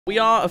We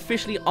are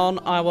officially on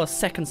our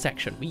second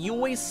section. We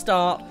always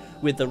start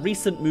with the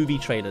recent movie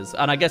trailers,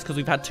 and I guess because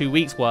we've had 2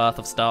 weeks worth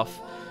of stuff,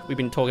 we've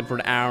been talking for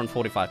an hour and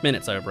 45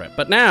 minutes over it.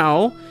 But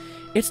now,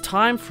 it's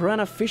time for an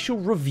official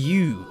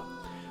review.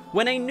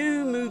 When a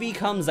new movie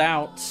comes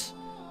out,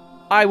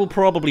 I will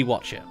probably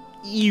watch it.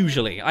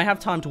 Usually. I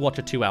have time to watch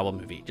a 2-hour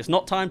movie, just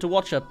not time to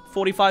watch a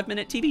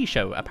 45-minute TV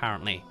show,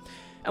 apparently.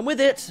 And with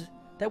it,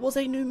 there was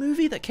a new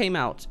movie that came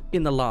out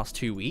in the last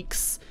 2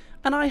 weeks,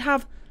 and I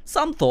have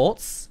some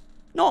thoughts.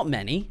 Not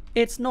many,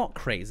 it's not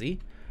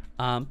crazy,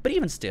 but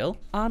even still,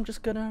 I'm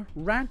just gonna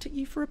rant at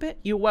you for a bit.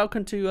 You're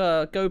welcome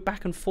to go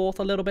back and forth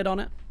a little bit on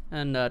it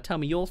and tell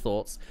me your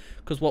thoughts,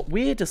 because what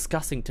we're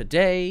discussing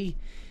today,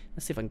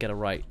 let's see if I can get a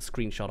right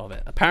screenshot of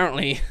it.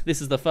 Apparently, this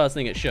is the first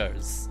thing it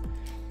shows.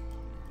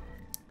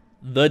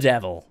 The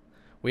Devil.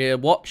 We're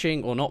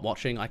watching, or not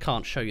watching, I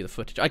can't show you the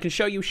footage. I can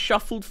show you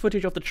shuffled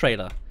footage of the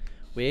trailer.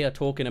 We are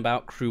talking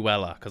about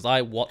Cruella, because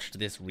I watched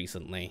this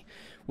recently.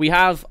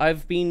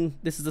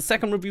 This is the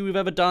second review we've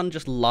ever done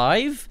just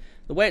live.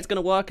 The way it's going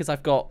to work is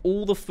I've got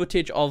all the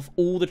footage of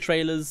all the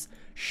trailers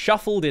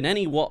shuffled in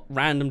any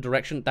random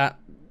direction. That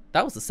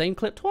was the same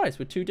clip twice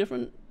with 2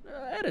 different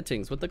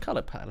editings with the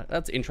color palette.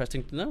 That's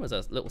interesting to know as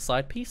a little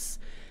side piece.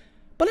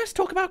 But let's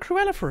talk about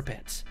Cruella for a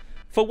bit.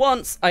 For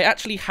once, I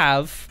actually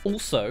have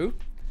also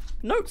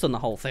notes on the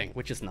whole thing,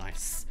 which is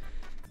nice.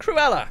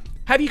 Cruella,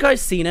 have you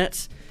guys seen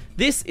it?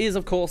 This is,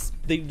 of course,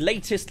 the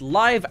latest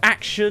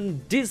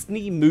live-action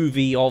Disney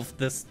movie of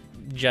this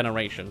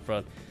generation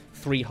for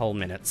 3 whole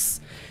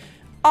minutes.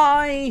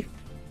 I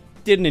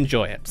didn't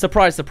enjoy it.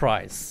 Surprise,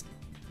 surprise.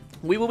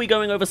 We will be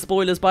going over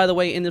spoilers, by the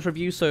way, in this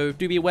review, so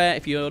do be aware.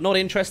 If you're not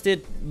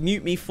interested,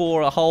 mute me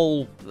for a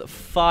whole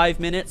 5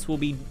 minutes. We'll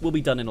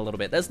be done in a little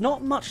bit. There's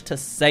not much to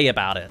say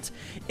about it.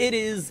 It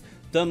is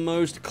the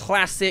most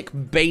classic,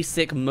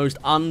 basic, most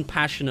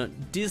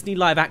unpassionate Disney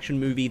live-action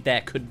movie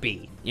there could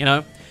be, you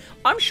know?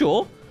 I'm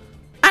sure,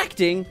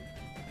 acting,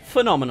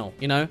 phenomenal,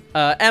 you know?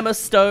 Emma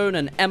Stone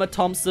and Emma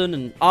Thompson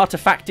and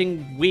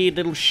artifacting weird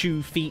little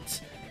shoe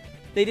feet.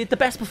 They did the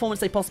best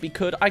performance they possibly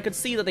could. I could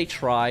see that they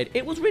tried.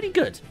 It was really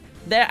good.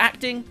 Their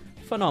acting,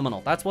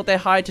 phenomenal. That's what they're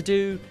hired to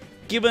do.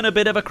 Given a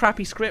bit of a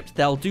crappy script,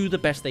 they'll do the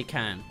best they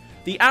can.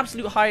 The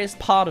absolute highest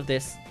part of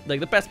this, like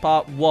the best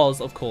part,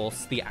 was, of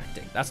course, the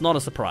acting. That's not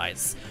a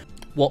surprise.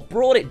 What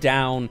brought it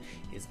down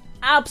is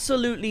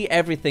absolutely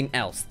everything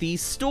else. The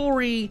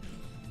story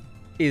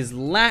is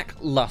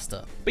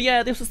lackluster. But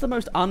yeah, this was the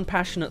most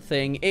unpassionate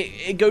thing.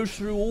 It goes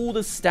through all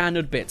the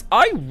standard bits.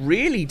 I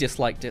really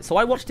disliked it, so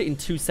I watched it in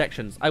 2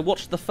 sections. I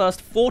watched the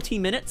first 40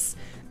 minutes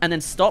and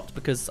then stopped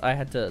because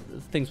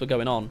things were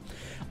going on.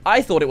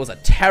 I thought it was a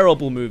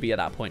terrible movie at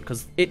that point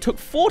because it took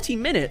 40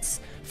 minutes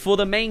for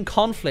the main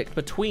conflict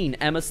between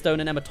Emma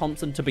Stone and Emma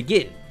Thompson to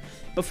begin.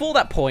 Before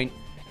that point,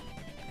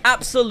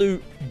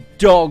 absolute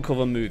dog of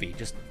a movie.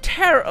 Just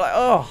terrible.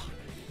 Oh,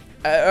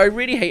 I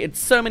really hated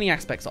so many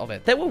aspects of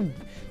it.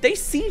 They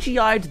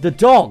CGI'd the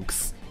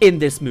dogs in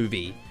this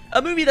movie.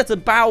 A movie that's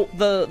about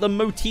the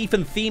motif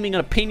and theming and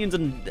opinions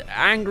and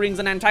angerings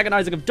and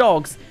antagonizing of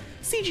dogs.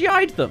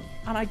 CGI'd them.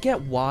 And I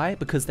get why,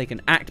 because they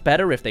can act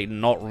better if they're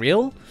not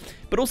real.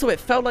 But also it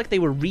felt like they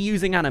were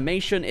reusing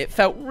animation. It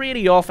felt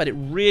really off and it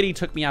really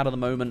took me out of the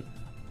moment.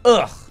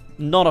 Ugh,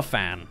 not a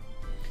fan.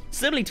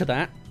 Similarly to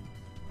that,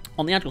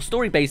 on the actual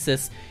story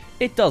basis,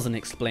 it doesn't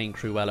explain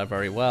Cruella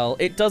very well.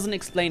 It doesn't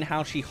explain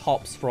how she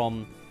hops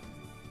from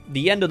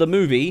the end of the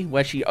movie,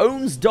 where she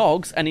owns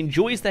dogs and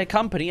enjoys their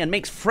company and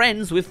makes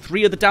friends with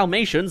 3 of the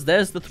Dalmatians,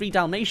 there's the 3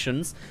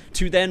 Dalmatians,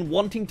 to then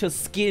wanting to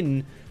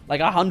skin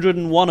like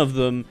 101 of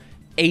them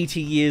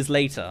 80 years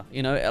later.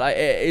 You know,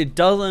 it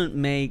doesn't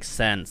make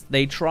sense.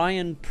 They try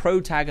and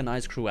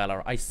protagonize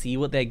Cruella. I see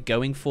what they're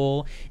going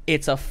for.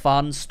 It's a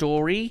fun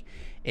story.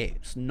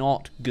 It's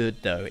not good,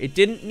 though. It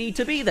didn't need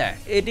to be there.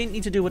 It didn't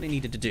need to do what it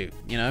needed to do,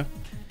 you know?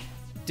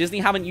 Disney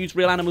haven't used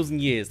real animals in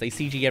years. They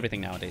CG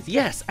everything nowadays.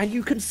 Yes, and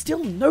you can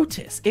still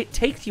notice. It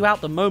takes you out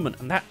the moment,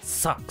 and that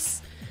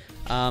sucks.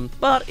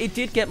 But it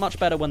did get much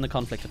better when the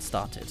conflict had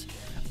started.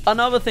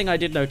 Another thing I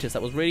did notice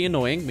that was really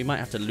annoying, we might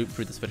have to loop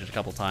through this footage a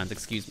couple times,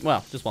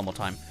 well, just one more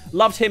time.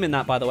 Loved him in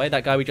that, by the way,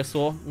 that guy we just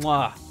saw.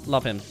 Mwah,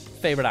 love him.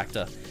 Favorite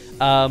actor.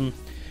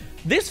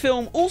 This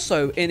film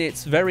also, in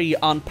its very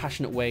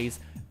unpassionate ways,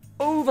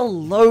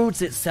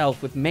 overloads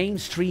itself with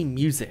mainstream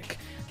music.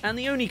 And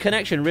the only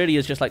connection really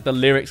is just like the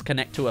lyrics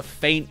connect to a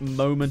faint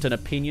moment and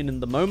opinion in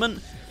the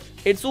moment.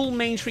 It's all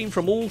mainstream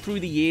from all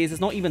through the years.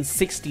 It's not even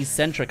 60s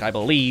centric, I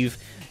believe.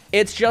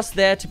 It's just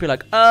there to be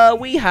like,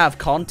 we have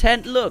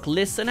content. Look,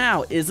 listen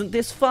out. Isn't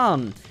this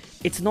fun?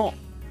 It's not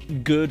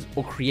good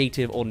or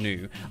creative or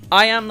new.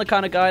 I am the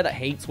kind of guy that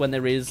hates when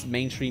there is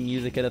mainstream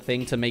music in a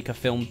thing to make a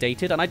film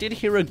dated. And I did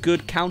hear a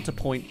good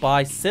counterpoint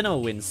by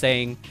Cinewin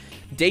saying,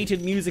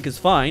 dated music is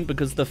fine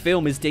because the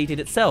film is dated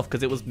itself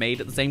because it was made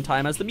at the same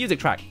time as the music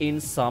track in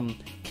some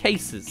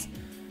cases.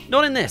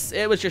 Not in this.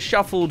 It was just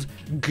shuffled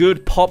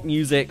good pop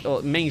music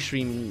or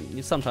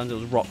mainstream. Sometimes it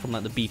was rock from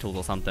like the Beatles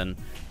or something.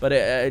 But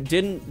it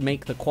didn't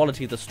make the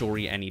quality of the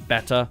story any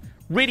better.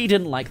 Really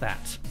didn't like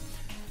that.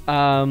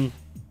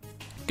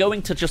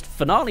 going to just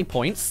finale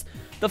points,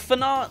 the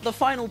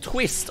final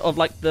twist of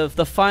like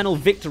the final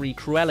victory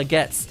Cruella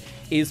gets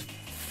is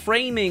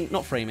baiting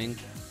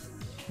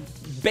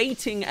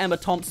Emma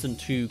Thompson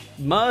to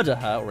murder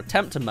her or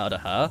attempt to murder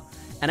her,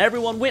 and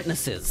everyone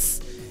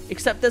witnesses.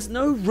 Except there's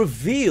no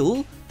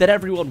reveal that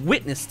everyone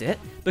witnessed it,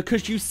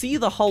 because you see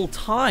the whole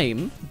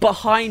time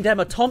behind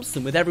Emma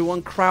Thompson with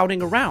everyone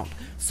crowding around.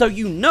 So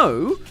you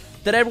know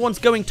that everyone's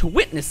going to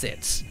witness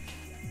it.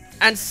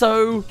 And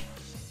so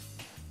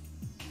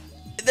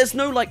there's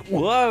no like,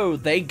 whoa,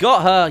 they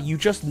got her. You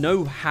just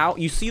know how,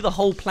 you see the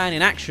whole plan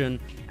in action,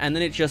 and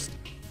then it just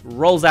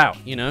rolls out,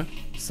 you know?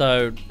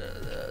 So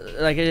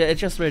like, it's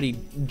just really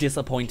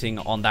disappointing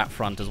on that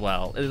front as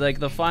well. Like,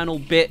 the final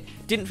bit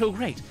didn't feel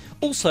great.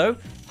 Also,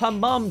 her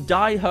mum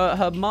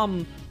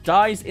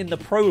dies in the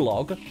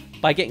prologue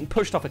by getting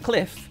pushed off a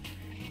cliff,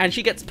 and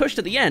she gets pushed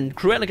at the end.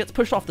 Cruella gets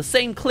pushed off the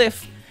same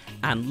cliff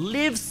and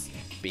lives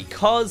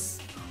because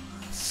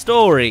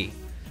story.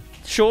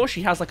 Sure,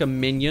 she has like a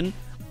minion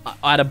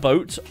at a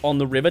boat on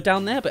the river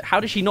down there, but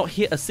how did she not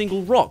hit a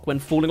single rock when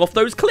falling off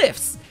those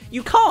cliffs?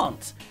 You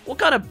can't. What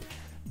kind of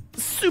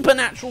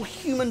supernatural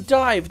human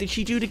dive did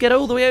she do to get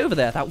all the way over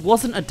there? That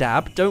wasn't a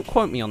dab. Don't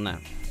quote me on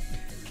that.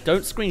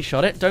 Don't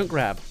screenshot it. Don't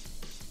grab.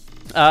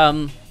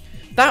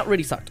 That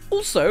really sucked.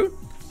 Also,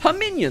 her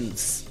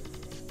minions.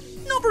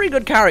 Not very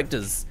good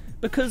characters,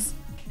 because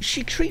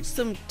she treats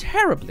them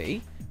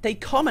terribly. They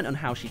comment on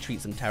how she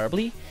treats them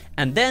terribly,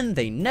 and then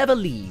they never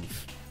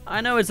leave.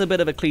 I know it's a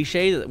bit of a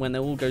cliche that when it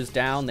all goes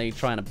down, they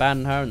try and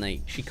abandon her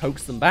and she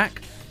coaxes them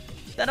back.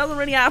 That doesn't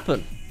really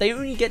happen. They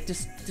only get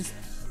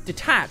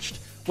detached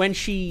when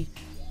she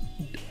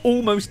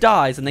almost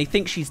dies and they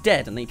think she's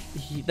dead, and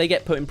they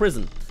get put in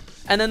prison.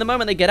 And then the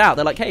moment they get out,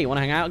 they're like, hey, you want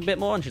to hang out a bit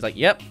more? And she's like,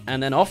 yep.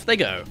 And then off they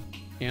go,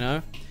 you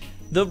know?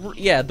 The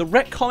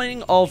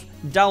retconning of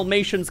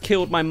Dalmatians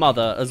killed my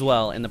mother as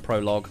well in the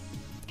prologue.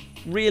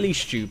 Really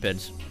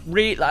stupid.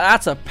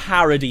 That's a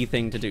parody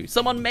thing to do.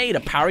 Someone made a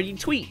parody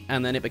tweet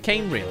and then it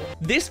became real.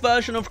 This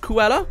version of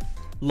Cruella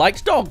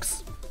likes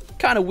dogs.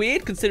 Kind of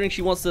weird considering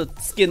she wants to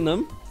skin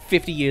them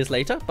 50 years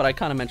later, but I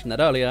kind of mentioned that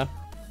earlier.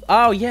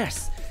 Oh,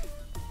 yes.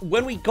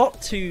 When we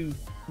got to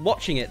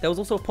watching it, there was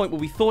also a point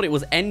where we thought it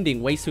was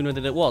ending way sooner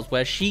than it was,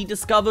 where she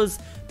discovers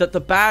that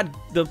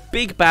the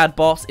big bad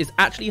boss is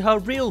actually her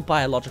real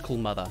biological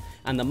mother,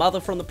 and the mother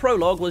from the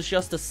prologue was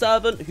just a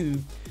servant who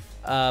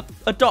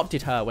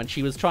adopted her when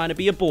she was trying to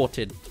be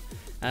aborted,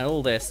 and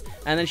all this.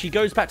 And then she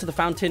goes back to the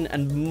fountain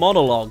and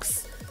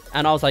monologues,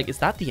 and I was like, is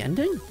that the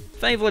ending?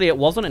 Thankfully it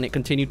wasn't, and it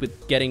continued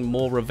with getting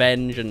more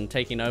revenge and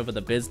taking over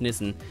the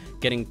business and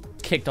getting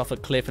kicked off a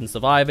cliff and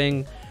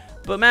surviving.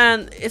 But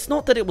man, it's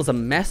not that it was a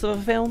mess of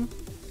a film,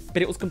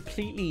 but it was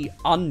completely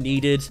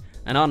unneeded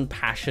and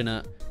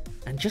unpassionate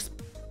and just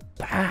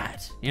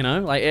bad, you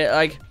know?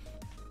 Like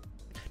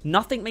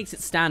nothing makes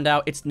it stand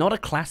out. It's not a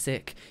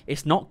classic.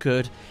 It's not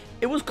good.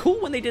 It was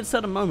cool when they did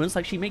certain moments,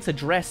 like she makes a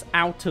dress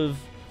out of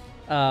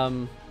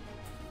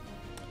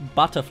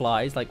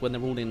butterflies, like when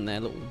they're all in their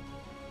little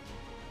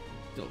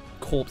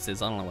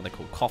corpses. I don't know what they're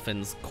called.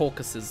 Coffins,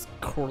 caucuses.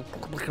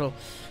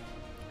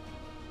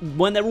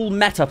 When they're all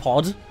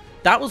metapod.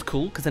 That was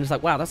cool, because then it's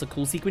like, wow, that's a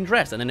cool sequin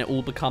dress. And then it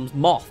all becomes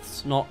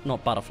moths,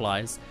 not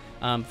butterflies.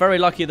 Very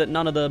lucky that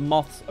none of the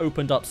moths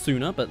opened up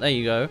sooner, but there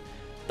you go.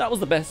 That was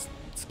the best,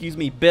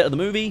 bit of the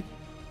movie.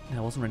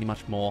 There wasn't really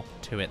much more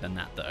to it than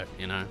that, though,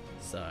 you know?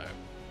 So,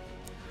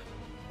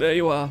 there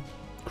you are.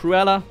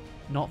 Cruella,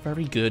 not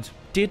very good.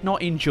 Did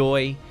not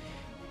enjoy.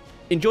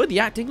 Enjoyed the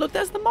acting. Look,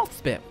 there's the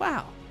moths bit.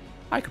 Wow.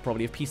 I could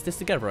probably have pieced this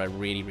together if I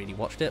really, really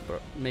watched it,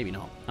 but maybe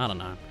not. I don't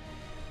know.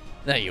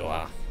 There you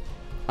are.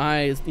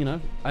 I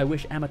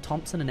wish Emma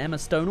Thompson and Emma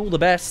Stone all the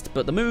best,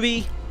 but the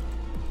movie,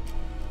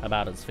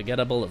 about as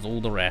forgettable as all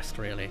the rest,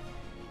 really.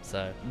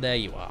 So, there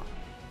you are.